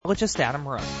with just Adam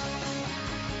Rowe.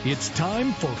 It's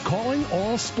time for Calling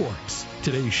All Sports.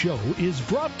 Today's show is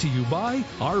brought to you by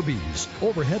Arby's,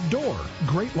 Overhead Door,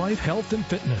 Great Life Health and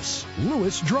Fitness,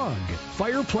 Lewis Drug,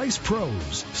 Fireplace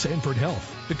Pros, Sanford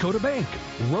Health, Dakota Bank,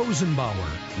 Rosenbauer,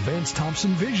 Vance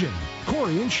Thompson Vision,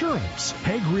 Corey Insurance,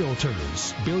 Hague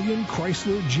Realtors, Billion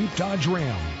Chrysler Jeep Dodge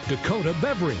Ram, Dakota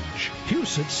Beverage,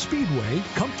 Huset Speedway,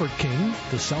 Comfort King,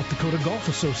 the South Dakota Golf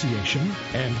Association,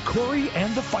 and Corey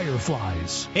and the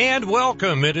Fireflies. And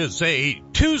welcome. It is a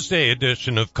Tuesday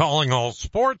edition of Calling All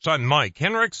Sports. I'm Mike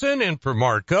Henriksen in for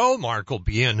Marco. Mark will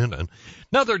be in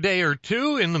another day or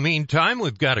two. In the meantime,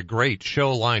 we've got a great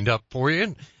show lined up for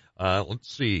you.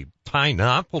 Let's see.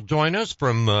 Knopp will join us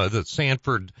from the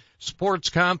Sanford Sports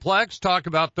Complex, talk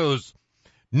about those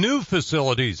new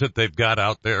facilities that they've got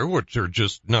out there, which are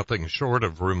just nothing short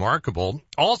of remarkable.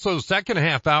 Also, second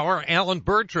half hour, Alan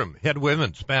Bertram, head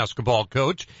women's basketball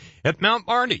coach at Mount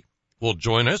Marty, will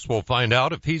join us. We'll find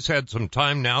out if he's had some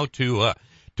time now to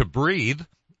breathe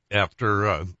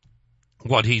after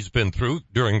what he's been through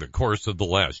during the course of the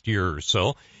last year or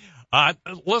so.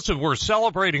 Listen, we're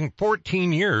celebrating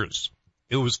 14 years.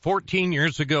 It was 14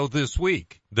 years ago this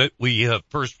week that we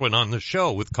first went on the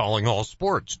show with Calling All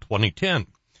Sports, 2010,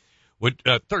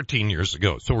 13 years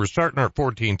ago. So we're starting our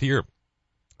 14th year.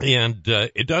 And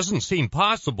it doesn't seem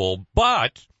possible,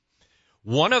 but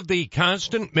one of the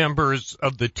constant members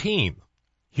of the team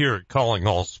here at Calling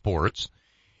All Sports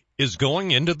is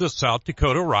going into the South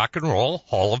Dakota Rock and Roll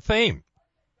Hall of Fame.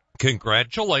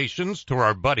 Congratulations to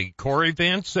our buddy Corey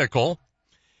Van Sickle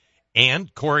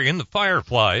and Corey and the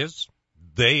Fireflies.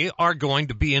 They are going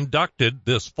to be inducted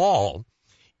this fall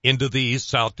into the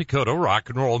South Dakota Rock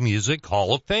and Roll Music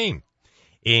Hall of Fame.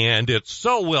 And it's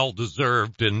so well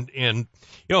deserved. And you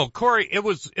know, Corey, it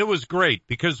was great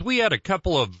because we had a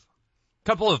couple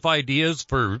of ideas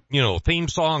for, you know, theme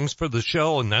songs for the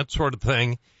show and that sort of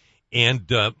thing. And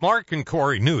Mark and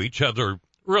Corey knew each other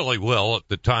really well at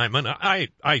the time. And I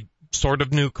sort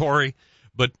of knew Corey,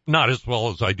 but not as well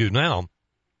as I do now.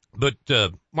 But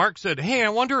Mark said, hey, I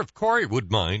wonder if Corey would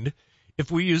mind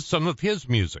if we use some of his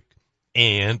music.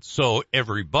 And so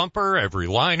every bumper, every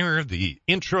liner, the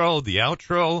intro, the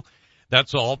outro,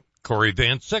 that's all Corey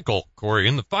Van Sickle, Corey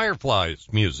and the Fireflies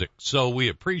music. So we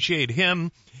appreciate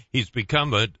him. He's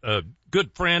become a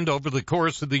good friend over the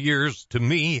course of the years to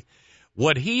me.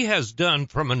 What he has done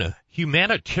from a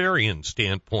humanitarian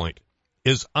standpoint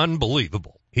is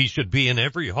unbelievable. He should be in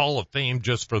every Hall of Fame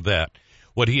just for that.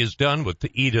 What he has done with the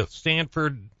Edith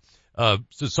Sanford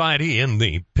Society and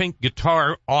the Pink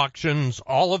Guitar auctions,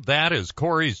 all of that is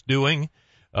Corey's doing,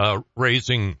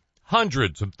 raising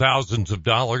hundreds of thousands of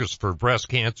dollars for breast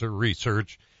cancer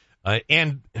research.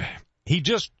 And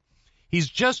he's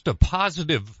just a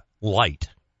positive light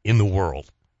in the world.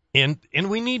 And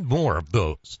we need more of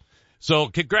those. So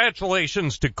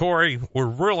congratulations to Corey. We're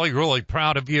really, really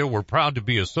proud of you. We're proud to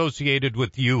be associated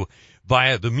with you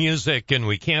via the music, and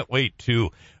we can't wait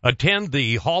to attend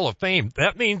the Hall of Fame.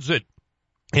 That means that,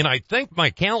 and I think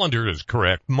my calendar is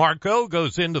correct, Marco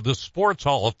goes into the Sports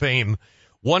Hall of Fame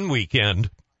one weekend,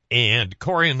 and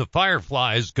Corey and the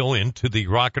Fireflies go into the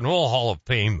Rock and Roll Hall of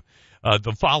Fame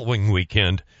the following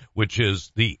weekend, which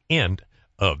is the end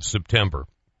of September.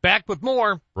 Back with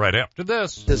more right after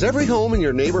this. Does every home in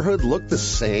your neighborhood look the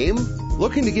same?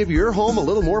 Looking to give your home a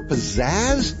little more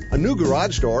pizzazz? A new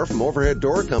garage door from Overhead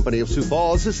Door Company of Sioux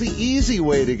Falls is the easy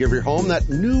way to give your home that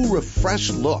new,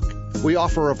 refreshed look. We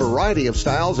offer a variety of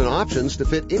styles and options to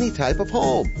fit any type of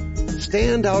home.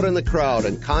 Stand out in the crowd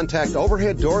and contact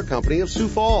Overhead Door Company of Sioux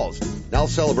Falls. Now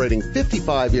celebrating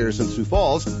 55 years in Sioux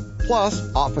Falls,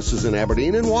 plus offices in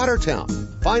Aberdeen and Watertown.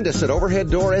 Find us at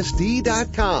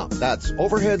overheaddoorsd.com. That's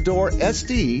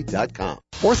overheaddoorsd.com.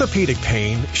 Orthopedic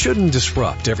pain shouldn't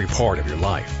disrupt every part of your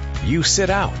life. You sit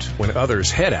out when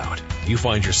others head out. You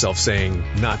find yourself saying,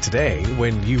 not today,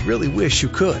 when you really wish you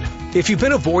could. If you've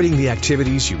been avoiding the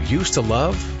activities you used to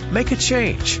love, make a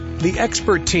change. The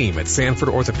expert team at Sanford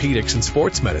Orthopedics and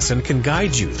Sports Medicine can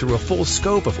guide you through a full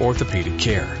scope of orthopedic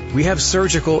care. We have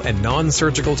surgical and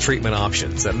non-surgical treatment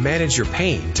options that manage your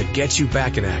pain to get you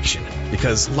back in action.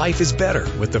 Because life is better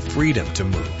with the freedom to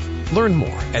move. Learn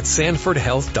more at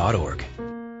sanfordhealth.org.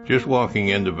 Just walking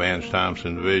into Vance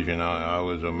Thompson Vision, I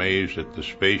was amazed at the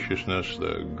spaciousness,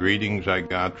 the greetings I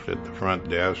got at the front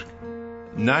desk.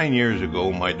 9 years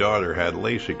ago, my daughter had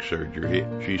LASIK surgery.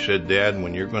 She said, Dad,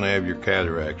 when you're going to have your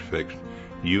cataracts fixed,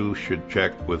 you should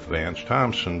check with Vance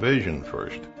Thompson Vision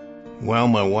first. Well,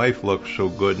 my wife looks so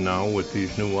good now with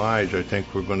these new eyes, I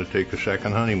think we're going to take a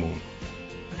second honeymoon.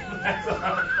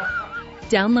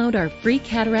 Download our free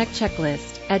cataract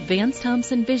checklist at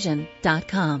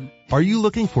VanceThompsonVision.com. Are you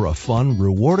looking for a fun,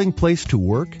 rewarding place to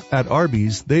work? At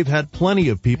Arby's, they've had plenty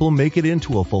of people make it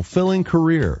into a fulfilling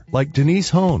career, like Denise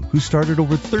Hone, who started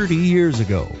over 30 years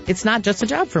ago. It's not just a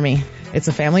job for me. It's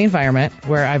a family environment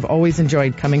where I've always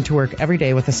enjoyed coming to work every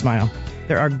day with a smile.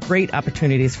 There are great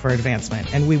opportunities for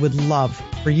advancement, and we would love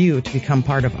for you to become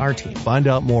part of our team. Find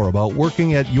out more about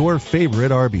working at your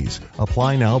favorite Arby's.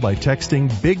 Apply now by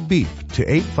texting Big Beef to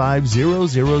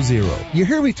 85000. You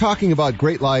hear me talking about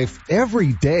Great Life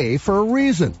every day for a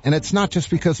reason, and it's not just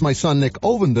because my son Nick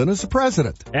Ovenden is the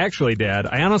president. Actually, Dad,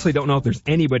 I honestly don't know if there's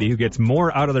anybody who gets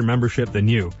more out of their membership than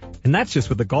you. And that's just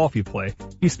with the golf you play.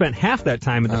 You spent half that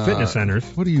time at the fitness centers.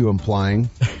 What are you implying?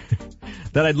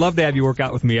 That I'd love to have you work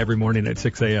out with me every morning at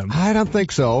 6 a.m. I don't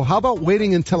think so. How about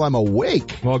waiting until I'm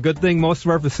awake? Well, good thing most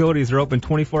of our facilities are open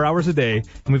 24 hours a day,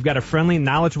 and we've got a friendly,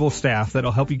 knowledgeable staff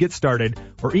that'll help you get started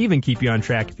or even keep you on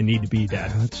track if you need to be,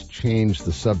 Dad. Let's change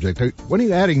the subject. When are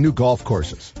you adding new golf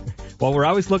courses? Well, we're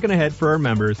always looking ahead for our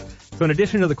members. So in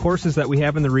addition to the courses that we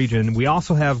have in the region, we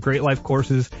also have Great Life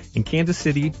courses in Kansas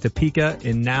City, Topeka,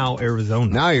 and now Arizona.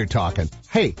 Now you're talking.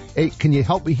 Hey, can you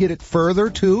help me hit it further,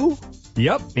 too?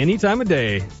 Yep, any time of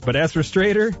day. But as for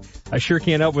straighter, I sure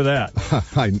can't help with that.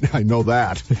 I know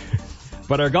that.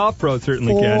 But our golf pros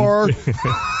certainly can.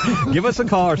 Give us a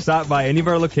call or stop by any of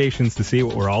our locations to see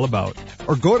what we're all about.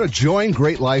 Or go to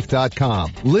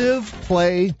joingreatlife.com. Live,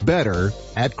 play better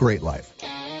at Great Life.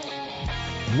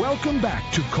 Welcome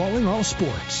back to Calling All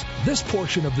Sports. This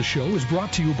portion of the show is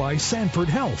brought to you by Sanford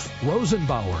Health,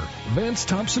 Rosenbauer, Vance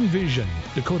Thompson Vision,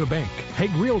 Dakota Bank, Hague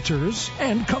Realtors,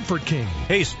 and Comfort King.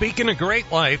 Hey, speaking of Great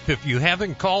Life, if you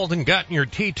haven't called and gotten your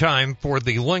tee time for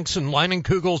the Lynx and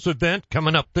Leinenkugels event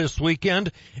coming up this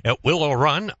weekend at Willow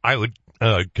Run, I would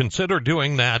consider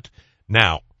doing that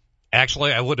now.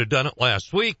 Actually, I would have done it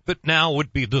last week, but now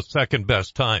would be the second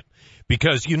best time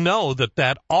because you know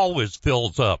that always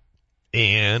fills up.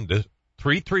 And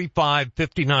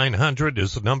 335-5900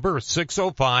 is the number,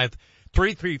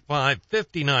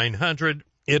 605-335-5900.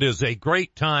 It is a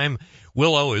great time.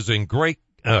 Willow is in great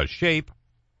shape.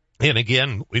 And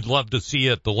again, we'd love to see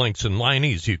you at the Lynx and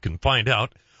Lineys. You can find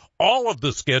out all of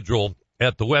the schedule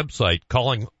at the website,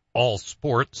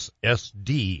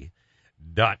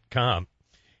 callingallsportssd.com.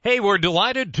 Hey, we're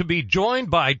delighted to be joined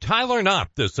by Tyler Knopp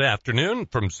this afternoon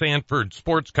from Sanford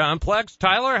Sports Complex.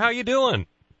 Tyler, how you doing?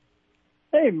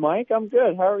 Hey, Mike, I'm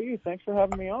good. How are you? Thanks for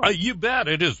having me on. You bet.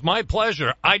 It is my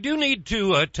pleasure. I do need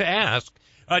to ask,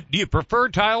 do you prefer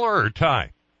Tyler or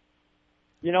Ty?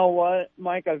 You know what,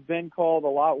 Mike? I've been called a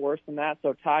lot worse than that,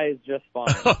 so Ty is just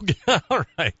fine. Okay, all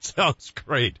right. Sounds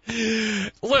great.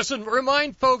 Listen,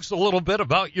 remind folks a little bit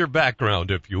about your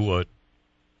background, if you would.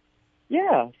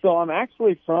 Yeah, so I'm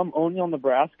actually from O'Neill,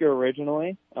 Nebraska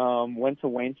originally. Went to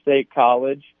Wayne State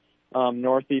College.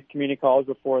 Northeast Community College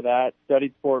before that,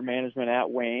 studied sport management at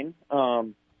Wayne.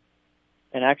 And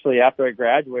actually after I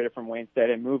graduated from Wayne State,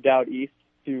 I moved out east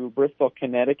to Bristol,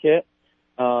 Connecticut.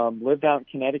 Lived out in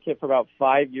Connecticut for about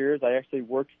 5 years. I actually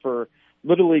worked for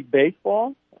Little League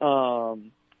Baseball.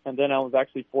 And then I was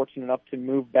actually fortunate enough to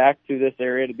move back to this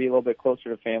area to be a little bit closer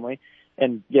to family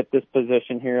and get this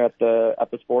position here at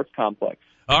the sports complex.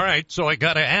 All right. So I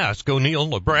got to ask, O'Neill,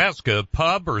 Nebraska,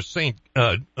 pub or St.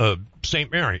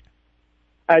 Mary?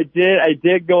 I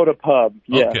did go to pub,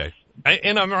 yes. Okay.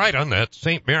 And I'm right on that.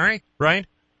 St. Mary, right?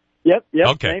 Yep.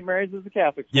 Okay. St. Mary's is a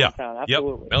Catholic town,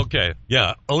 absolutely. Yep. Okay.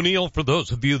 Yeah. O'Neill, for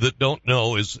those of you that don't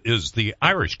know, is the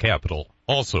Irish capital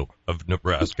also of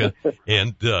Nebraska.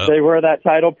 And they wear that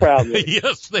title proudly.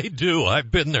 Yes, they do. I've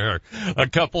been there a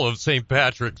couple of St.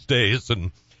 Patrick's days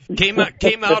and came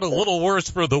out a little worse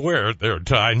for the wear there,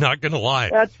 Ty, not gonna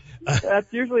lie.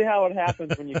 That's usually how it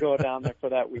happens when you go down there for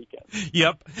that weekend.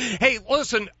 Yep. Hey,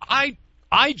 listen, I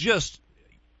just,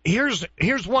 here's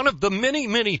one of the many,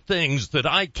 many things that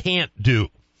I can't do.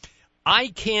 I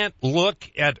can't look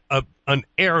at an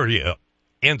area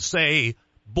and say,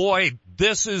 boy,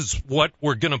 this is what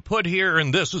we're going to put here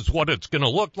and this is what it's going to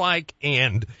look like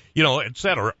and, et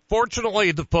cetera.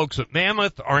 Fortunately, the folks at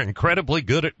Mammoth are incredibly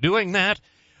good at doing that.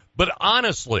 But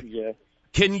honestly, yes.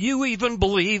 Can you even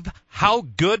believe how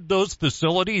good those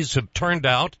facilities have turned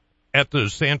out at the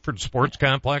Sanford Sports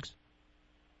Complex?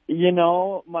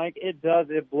 Mike, it does.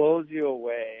 It blows you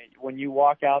away when you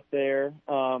walk out there,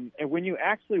 and when you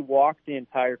actually walk the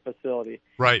entire facility.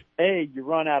 Right. A, you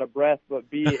run out of breath, but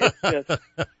B, it's just,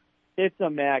 it's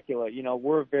immaculate.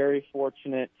 We're very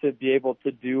fortunate to be able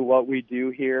to do what we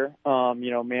do here.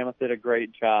 Mammoth did a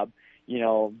great job,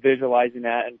 visualizing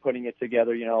that and putting it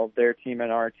together, their team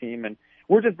and our team. And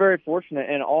we're just very fortunate.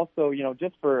 And also,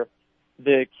 just for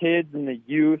the kids and the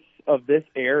youth of this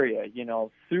area,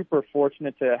 super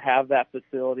fortunate to have that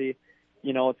facility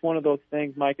it's one of those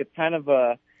things, Mike. It's kind of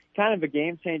a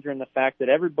game changer in the fact that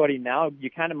everybody now, you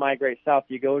kind of migrate south.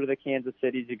 You go to the Kansas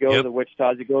Cities, you go to the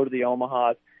Wichitas, you go to the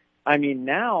Omahas. I mean,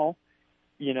 now,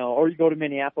 or you go to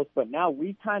Minneapolis, but now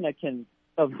we kind of can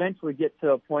eventually get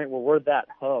to a point where we're that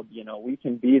hub. We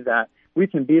can be that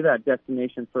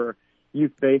destination for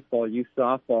youth baseball, youth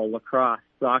softball, lacrosse,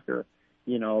 soccer,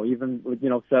 even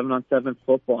 7-on-7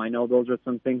 football. I know those are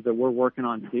some things that we're working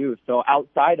on too. So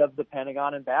outside of the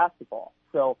Pentagon and basketball.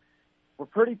 So we're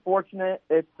pretty fortunate.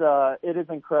 It is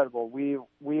incredible. We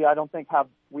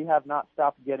have not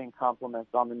stopped getting compliments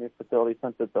on the new facility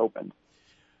since it's opened.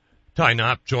 Ty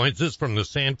Knopp joins us from the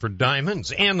Sanford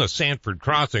Diamonds and the Sanford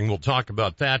Crossing. We'll talk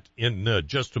about that in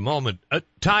just a moment.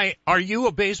 Ty, are you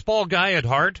a baseball guy at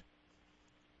heart?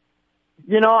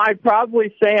 I'd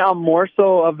probably say I'm more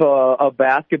so of a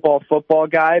basketball, football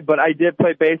guy, but I did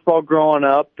play baseball growing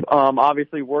up.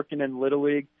 Obviously working in Little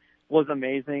League was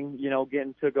amazing,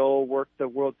 getting to go work the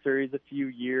World Series a few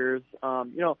years.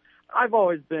 I've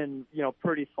always been,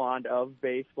 pretty fond of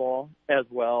baseball as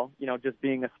well. Just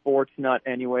being a sports nut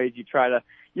anyways, you try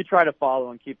to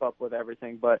follow and keep up with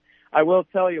everything. But I will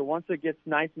tell you, once it gets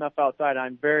nice enough outside,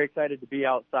 I'm very excited to be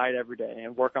outside every day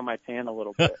and work on my tan a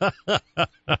little bit.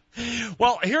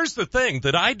 Well, here's the thing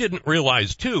that I didn't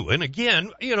realize too. And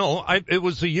again, it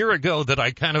was a year ago that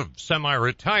I kind of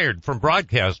semi-retired from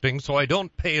broadcasting, so I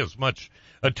don't pay as much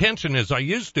attention as I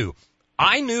used to.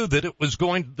 I knew that it was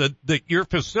that your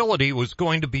facility was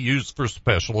going to be used for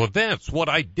special events. What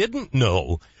I didn't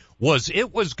know was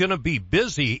it was going to be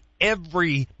busy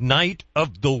every night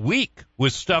of the week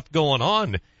with stuff going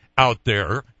on out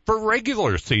there for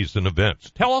regular season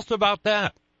events. Tell us about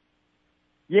that.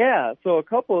 Yeah, so a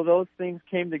couple of those things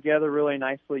came together really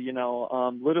nicely,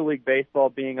 Little League Baseball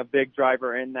being a big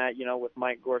driver in that, with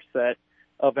Mike Gorsett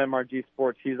of MRG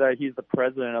Sports. He's the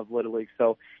president of Little League.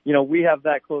 So, we have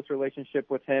that close relationship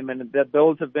with him, and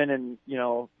those have been in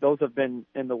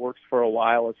the works for a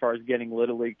while as far as getting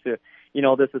Little League to,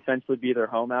 this essentially be their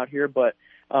home out here. But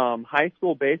high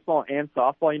school baseball and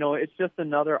softball, it's just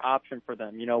another option for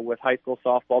them, with high school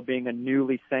softball being a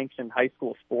newly sanctioned high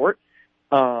school sport,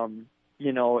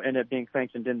 and it being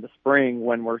sanctioned in the spring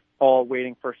when we're all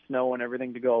waiting for snow and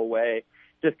everything to go away,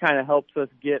 just kind of helps us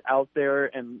get out there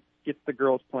and gets the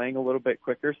girls playing a little bit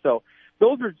quicker. So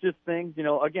those are just things,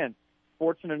 again,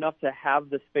 fortunate enough to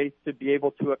have the space to be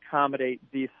able to accommodate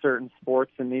these certain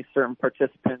sports and these certain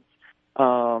participants.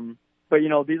 But,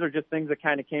 these are just things that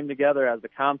kind of came together as the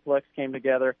complex came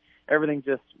together. Everything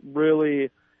just really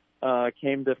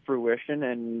came to fruition,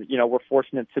 and, we're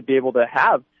fortunate to be able to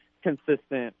have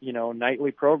consistent,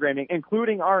 nightly programming,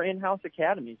 including our in-house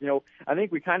academies. I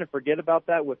think we kind of forget about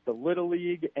that with the Little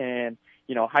League and,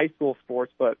 high school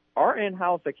sports, but our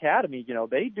in-house academy,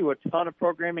 they do a ton of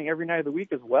programming every night of the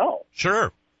week as well.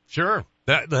 Sure.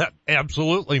 That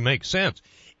absolutely makes sense.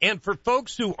 And for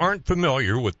folks who aren't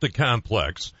familiar with the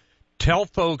complex, tell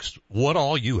folks what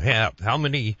all you have. How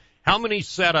many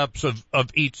setups of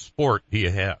each sport do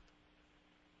you have?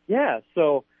 Yeah,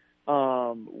 so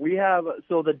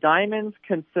the Diamonds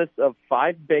consist of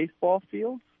 5 baseball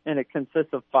fields, and it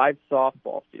consists of 5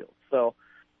 softball fields. So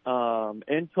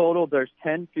in total, there's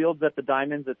 10 fields at the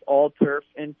Diamonds. It's all turf,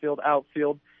 infield,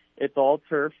 outfield. It's all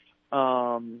turf.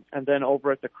 And then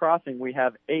over at the Crossing, we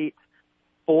have 8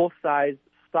 full-size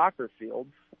soccer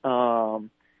fields.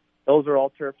 Those are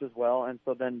all turfed as well. And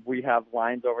so then we have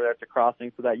lines over there at the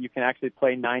Crossing so that you can actually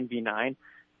play 9v9.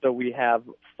 So we have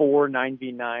 4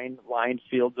 9v9 lined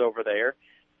fields over there.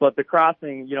 But the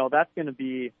Crossing, that's going to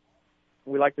be,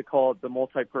 we like to call it the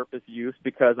multi-purpose use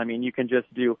because, you can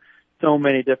just do so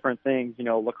many different things.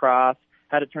 Lacrosse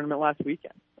had a tournament last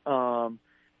weekend.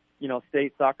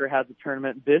 State soccer has a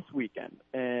tournament this weekend.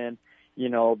 And,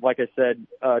 like I said,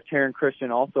 Taryn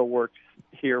Christian also works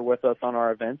here with us on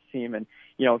our events team. And,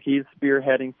 he's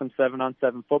spearheading some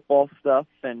 7-on-7 football stuff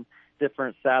and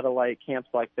different satellite camps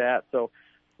like that. So,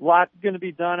 lots going to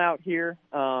be done out here.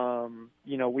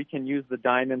 We can use the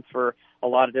Diamonds for a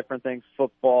lot of different things,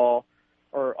 baseball,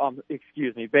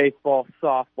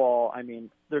 softball.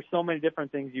 There's so many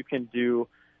different things you can do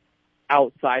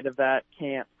outside of that,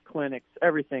 camps, clinics,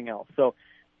 everything else. So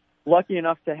lucky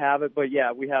enough to have it. But,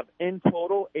 yeah, we have in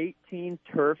total 18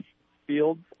 turf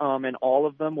fields, and all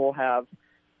of them will have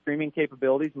streaming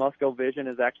capabilities. Musco Vision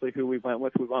is actually who we went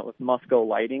with. We went with Musco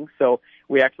Lighting. So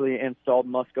we actually installed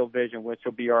Musco Vision, which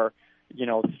will be our,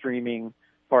 streaming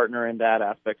partner in that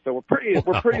aspect. So we're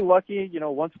pretty lucky.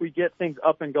 Once we get things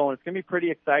up and going, it's going to be pretty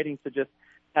exciting to just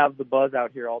have the buzz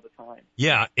out here all the time.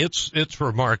 Yeah, it's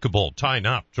remarkable. Ty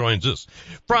Knopp joins us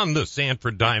from the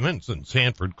Sanford Diamonds and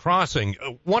Sanford Crossing.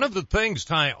 One of the things,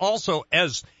 Ty, also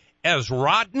as as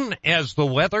rotten as the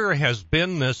weather has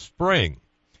been this spring,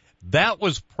 that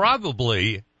was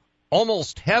probably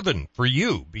almost heaven for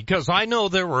you, because I know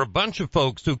there were a bunch of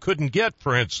folks who couldn't get,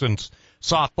 for instance,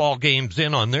 softball games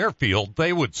in on their field.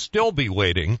 They would still be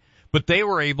waiting, but they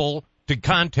were able to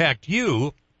contact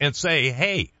you and say,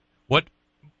 hey,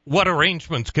 what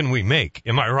arrangements can we make?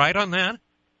 Am I right on that?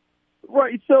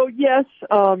 Right. So yes,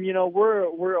 we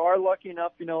are lucky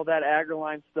enough, that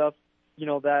AgriLine stuff,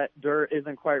 that dirt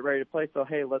isn't quite ready to play. So,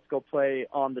 hey, let's go play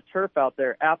on the turf out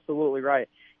there. Absolutely right.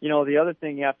 The other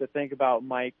thing you have to think about,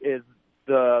 Mike, is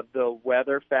the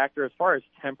weather factor as far as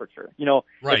temperature.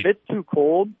 Right. If it's too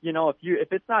cold,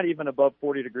 if it's not even above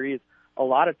 40 degrees, a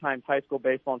lot of times high school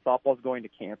baseball and softball is going to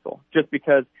cancel just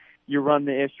because you run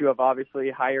the issue of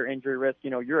obviously higher injury risk.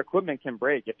 Your equipment can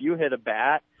break. If you hit a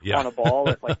bat on a ball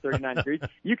at like 39 degrees,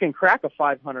 you can crack a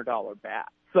 $500 bat.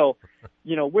 So,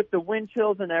 with the wind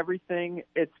chills and everything,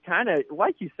 it's kind of,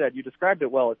 like you said, you described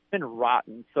it well, it's been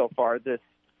rotten so far this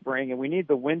spring, and we need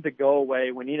the wind to go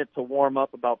away. We need it to warm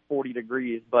up about 40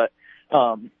 degrees. But,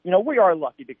 we are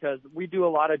lucky because we do a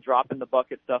lot of drop in the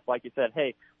bucket stuff. Like you said,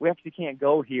 hey, we actually can't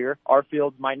go here. Our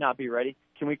fields might not be ready.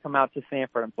 Can we come out to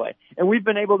Sanford and play? And we've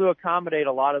been able to accommodate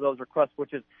a lot of those requests,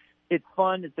 which is, it's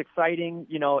fun. It's exciting.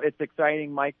 It's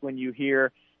exciting, Mike, when you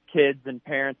hear kids and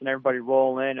parents and everybody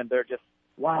roll in and they're just,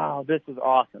 wow, this is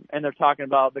awesome. And they're talking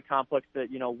about the complex that,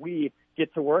 we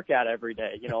get to work at every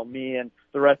day, me and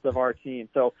the rest of our team.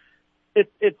 So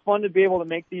it's fun to be able to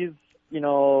make these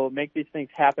things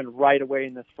happen right away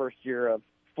in this first year of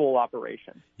full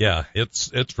operation. Yeah,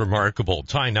 it's remarkable.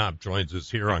 Knopp joins us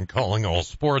here on Calling All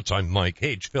Sports. I'm Mike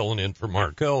H. filling in for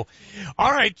Marco.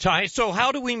 All right, Ty, so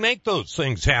how do we make those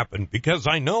things happen? Because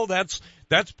I know that's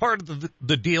part of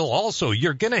the deal also.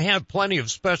 You're going to have plenty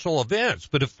of special events,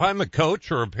 but if I'm a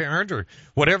coach or a parent or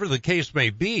whatever the case may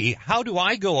be, how do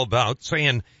I go about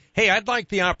saying, hey, I'd like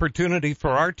the opportunity for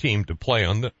our team to play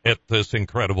at this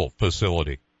incredible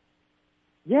facility?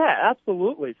 Yeah,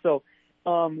 absolutely. So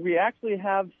we actually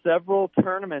have several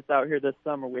tournaments out here this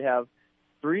summer. We have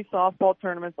 3 softball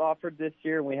tournaments offered this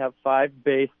year, and we have 5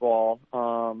 baseball.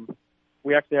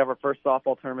 We actually have our first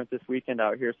softball tournament this weekend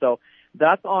out here. So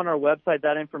that's on our website.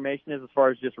 That information is as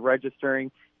far as just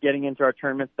registering, getting into our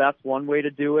tournaments. That's one way to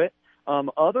do it.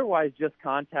 Otherwise, just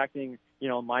contacting,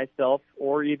 myself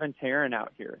or even Taryn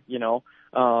out here,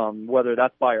 whether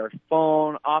that's by our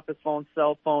phone, office phone,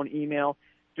 cell phone, email.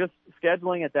 Just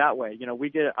scheduling it that way.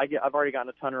 I've already gotten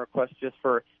a ton of requests just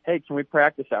for, hey, can we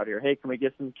practice out here? Hey, can we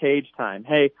get some cage time?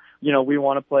 Hey, we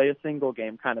want to play a single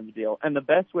game kind of a deal. And the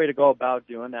best way to go about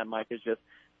doing that, Mike, is just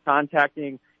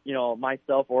contacting,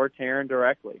 myself or Taryn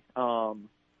directly.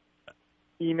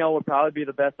 Email would probably be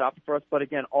the best option for us. But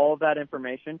again, all of that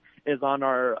information is on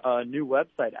our new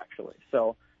website, actually.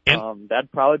 So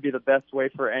that'd probably be the best way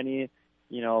for any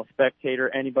spectator,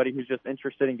 anybody who's just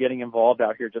interested in getting involved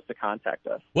out here, just to contact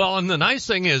us. Well, and the nice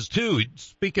thing is, too,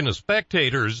 speaking of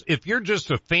spectators, if you're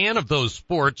just a fan of those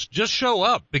sports, just show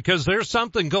up because there's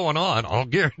something going on. I'll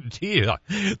guarantee you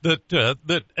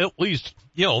that at least,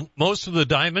 most of the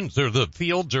diamonds or the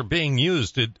fields are being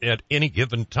used at any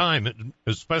given time,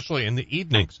 especially in the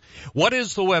evenings. What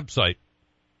is the website?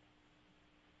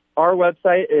 Our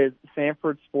website is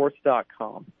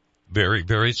sanfordsports.com. Very,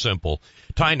 very simple.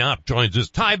 Ty Knopp joins us.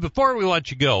 Ty, before we let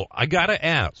you go, I gotta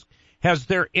ask, has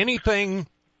there anything,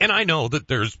 and I know that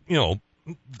there's,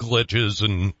 glitches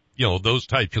and, those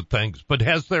types of things, but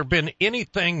has there been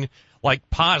anything like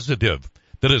positive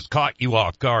that has caught you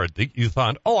off guard that you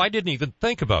thought, oh, I didn't even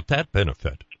think about that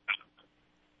benefit?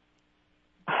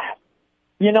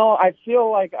 I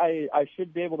feel like I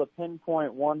should be able to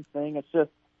pinpoint one thing. It's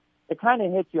just, it kind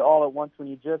of hits you all at once when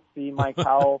you just see, Mike,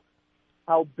 how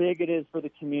big it is for the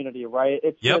community, right?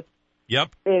 It's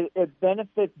it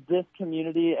benefits this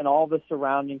community and all the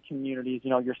surrounding communities,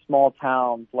 your small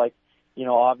towns, like,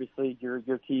 obviously your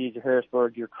Tees, your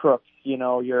Harrisburg, your Crooks,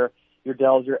 your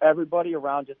Dells, everybody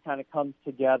around just kind of comes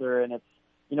together, and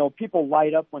it's, people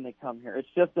light up when they come here. It's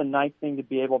just a nice thing to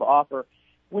be able to offer.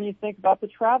 When you think about the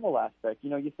travel aspect,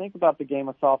 you think about the game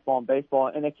of softball and baseball,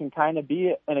 and it can kind of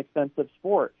be an expensive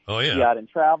sport. Oh, yeah. You add in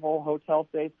travel, hotel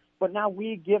stays. But now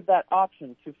we give that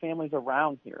option to families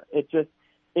around here. It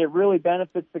really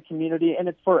benefits the community, and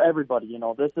it's for everybody.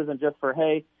 This isn't just for,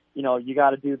 hey, you got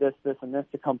to do this, this, and this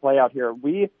to come play out here.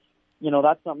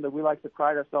 That's something that we like to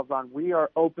pride ourselves on. We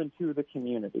are open to the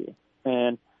community,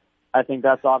 and I think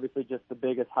that's obviously just the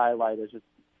biggest highlight is just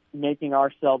making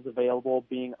ourselves available,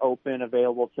 being open,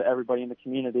 available to everybody in the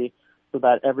community so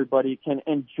that everybody can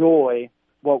enjoy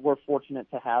what we're fortunate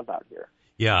to have out here.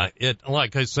 Yeah,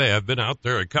 like I say, I've been out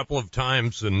there a couple of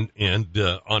times, and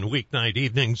on weeknight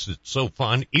evenings, it's so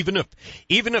fun. Even if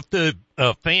the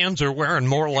fans are wearing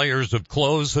more layers of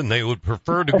clothes than they would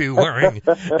prefer to be wearing,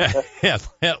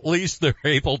 at least they're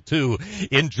able to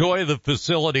enjoy the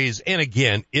facilities. And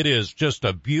again, it is just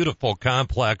a beautiful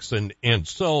complex, and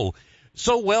so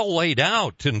well laid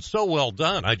out and so well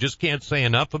done. I just can't say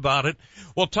enough about it.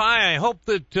 Well, Ty, I hope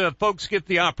that folks get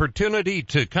the opportunity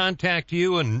to contact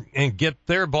you and get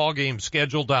their ball game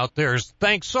scheduled out there.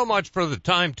 Thanks so much for the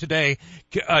time today.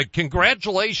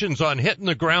 Congratulations on hitting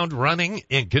the ground running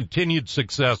and continued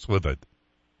success with it.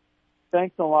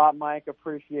 Thanks a lot, Mike.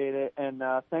 Appreciate it. And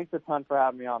thanks a ton for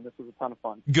having me on. This was a ton of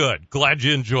fun. Good. Glad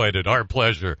you enjoyed it. Our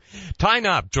pleasure. Ty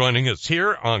Knopp joining us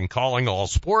here on Calling All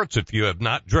Sports. If you have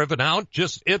not driven out,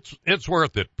 it's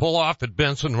worth it. Pull off at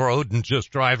Benson Road and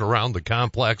just drive around the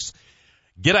complex.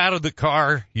 Get out of the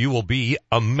car. You will be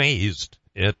amazed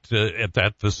at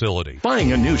that facility.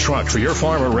 Buying a new truck for your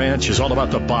farm or ranch is all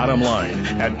about the bottom line.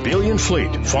 At Billion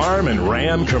Fleet, Farm and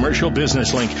Ram Commercial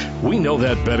Business Link, we know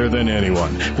that better than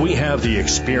anyone. We have the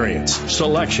experience,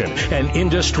 selection, and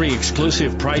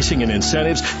industry-exclusive pricing and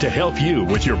incentives to help you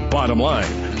with your bottom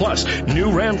line. Plus,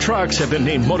 new Ram trucks have been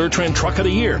named Motor Trend Truck of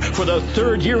the Year for the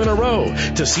third year in a row.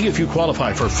 To see if you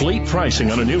qualify for fleet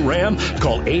pricing on a new Ram,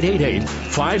 call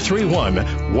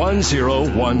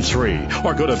 888-531-1013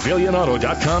 or go to billionauto.com/fleet.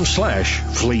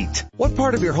 What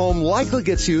part of your home likely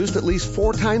gets used at least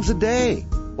 4 times a day?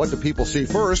 What do people see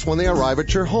first when they arrive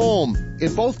at your home?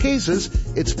 In both cases,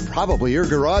 it's probably your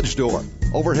garage door.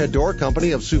 Overhead Door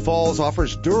Company of Sioux Falls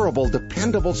offers durable,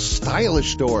 dependable,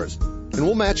 stylish doors, and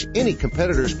will match any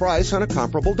competitor's price on a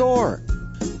comparable door.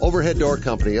 Overhead Door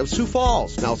Company of Sioux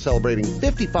Falls, now celebrating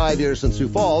 55 years in Sioux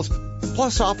Falls,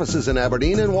 plus offices in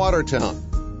Aberdeen and Watertown.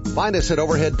 Find us at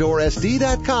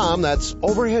overheaddoorsd.com. That's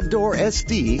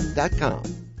overheaddoorsd.com.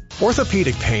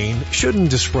 Orthopedic pain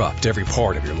shouldn't disrupt every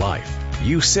part of your life.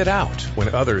 You sit out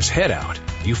when others head out.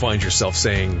 You find yourself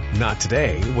saying, not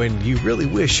today, when you really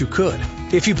wish you could.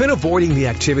 If you've been avoiding the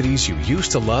activities you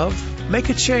used to love, make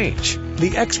a change.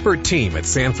 The expert team at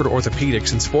Sanford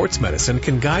Orthopedics and Sports Medicine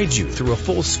can guide you through a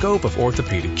full scope of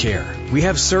orthopedic care. We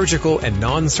have surgical and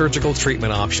non-surgical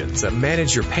treatment options that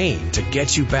manage your pain to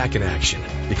get you back in action.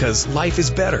 Because life is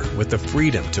better with the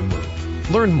freedom to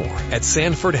move. Learn more at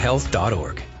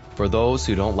sanfordhealth.org. For those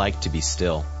who don't like to be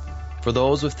still. For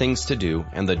those with things to do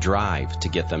and the drive to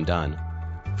get them done.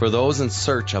 For those in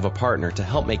search of a partner to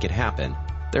help make it happen,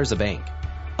 there's a bank.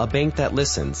 A bank that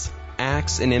listens,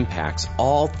 acts, and impacts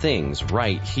all things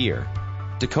right here.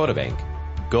 Dakota Bank.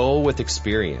 Go with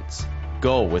experience.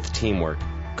 Go with teamwork.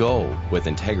 Go with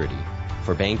integrity.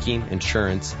 For banking,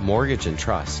 insurance, mortgage, and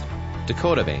trust.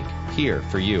 Dakota Bank. Here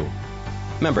for you.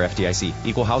 Member FDIC,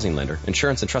 equal housing lender,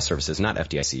 insurance and trust services, not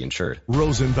FDIC insured.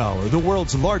 Rosenbauer, the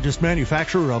world's largest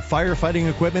manufacturer of firefighting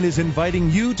equipment, is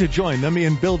inviting you to join them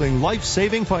in building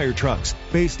life-saving fire trucks.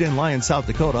 Based in Lyons, South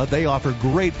Dakota, they offer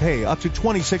great pay, up to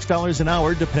 $26 an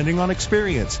hour, depending on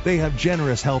experience. They have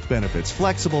generous health benefits,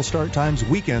 flexible start times,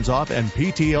 weekends off, and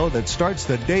PTO that starts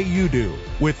the day you do.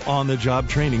 With on-the-job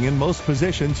training in most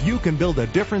positions, you can build a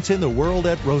difference in the world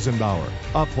at Rosenbauer.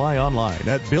 Apply online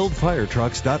at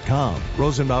buildfiretrucks.com.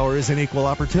 Rosenbauer is an equal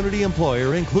opportunity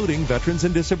employer, including veterans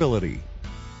and disability.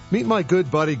 Meet my good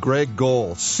buddy Greg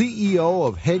Gohl, CEO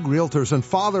of Hague Realtors and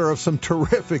father of some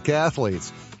terrific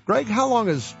athletes. Greg, how long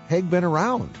has Hague been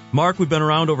around? Mark, we've been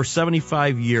around over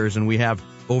 75 years, and we have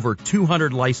over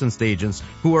 200 licensed agents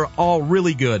who are all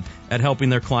really good at helping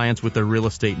their clients with their real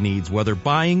estate needs, whether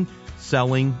buying,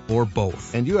 selling, or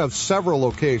both. And you have several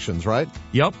locations, right?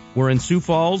 Yep. We're in Sioux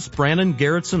Falls, Brandon,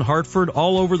 Garrettson, Hartford,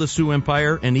 all over the Sioux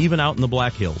Empire, and even out in the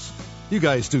Black Hills. You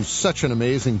guys do such an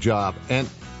amazing job. And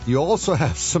you also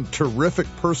have some terrific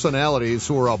personalities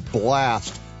who are a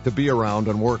blast to be around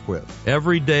and work with.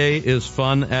 Every day is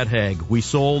fun at Hague. We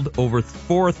sold over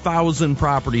 4,000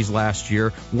 properties last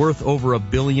year, worth over $1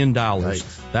 billion.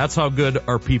 Yikes. That's how good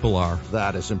our people are.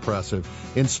 That is impressive.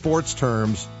 In sports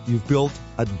terms, you've built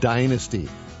a dynasty,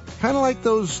 kind of like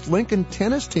those Lincoln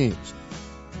tennis teams.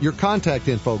 Your contact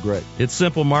info, Greg. It's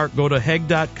simple, Mark. Go to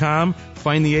Hague.com,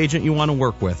 find the agent you want to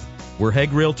work with. We're Hague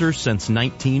Realtors since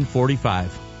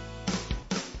 1945.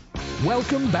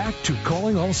 Welcome back to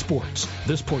Calling All Sports.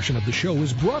 This portion of the show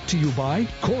is brought to you by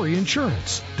Corey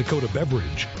Insurance, Dakota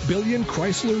Beverage, Billion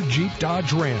Chrysler Jeep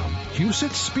Dodge Ram,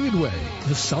 Huset's Speedway,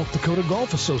 the South Dakota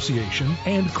Golf Association,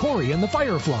 and Corey and the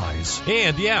Fireflies.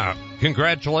 And yeah,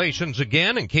 congratulations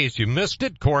again. In case you missed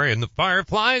it, Corey and the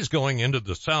Fireflies going into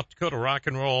the South Dakota Rock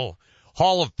and Roll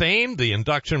Hall of Fame. The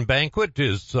induction banquet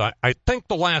is, I think,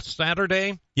 the last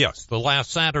Saturday. Yes, the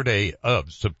last Saturday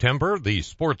of September. The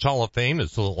Sports Hall of Fame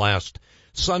is the last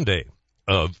Sunday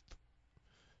of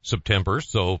September,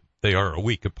 so they are a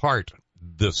week apart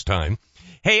this time.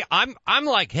 Hey, I'm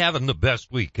like having the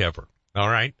best week ever. All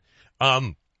right.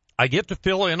 I get to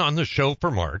fill in on the show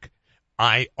for Mark.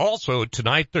 I also,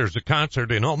 tonight there's a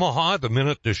concert in Omaha. The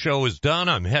minute the show is done,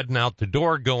 I'm heading out the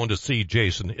door going to see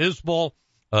Jason Isbell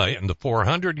in the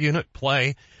 400 unit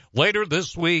play. Later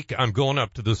this week, I'm going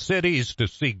up to the cities to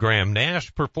see Graham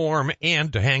Nash perform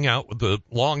and to hang out with a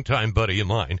longtime buddy of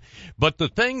mine. But the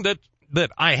thing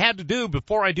that I had to do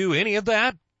before I do any of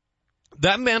that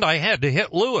meant I had to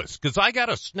hit Lewis, because I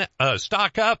got to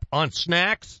stock up on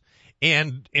snacks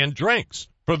and drinks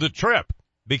for the trip,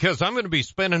 because I'm going to be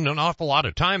spending an awful lot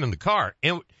of time in the car.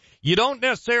 And you don't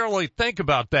necessarily think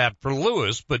about that for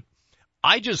Lewis, but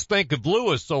I just think of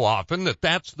Lewis so often that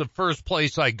that's the first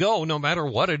place I go, no matter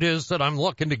what it is that I'm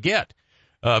looking to get,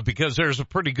 because there's a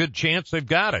pretty good chance they've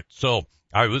got it. So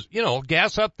I was,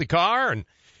 gas up the car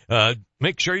and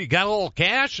make sure you got a little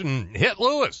cash and hit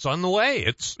Lewis on the way.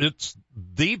 It's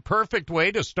the perfect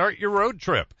way to start your road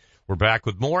trip. We're back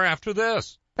with more after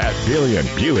this. At Billion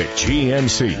Buick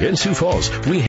GMC in Sioux Falls, we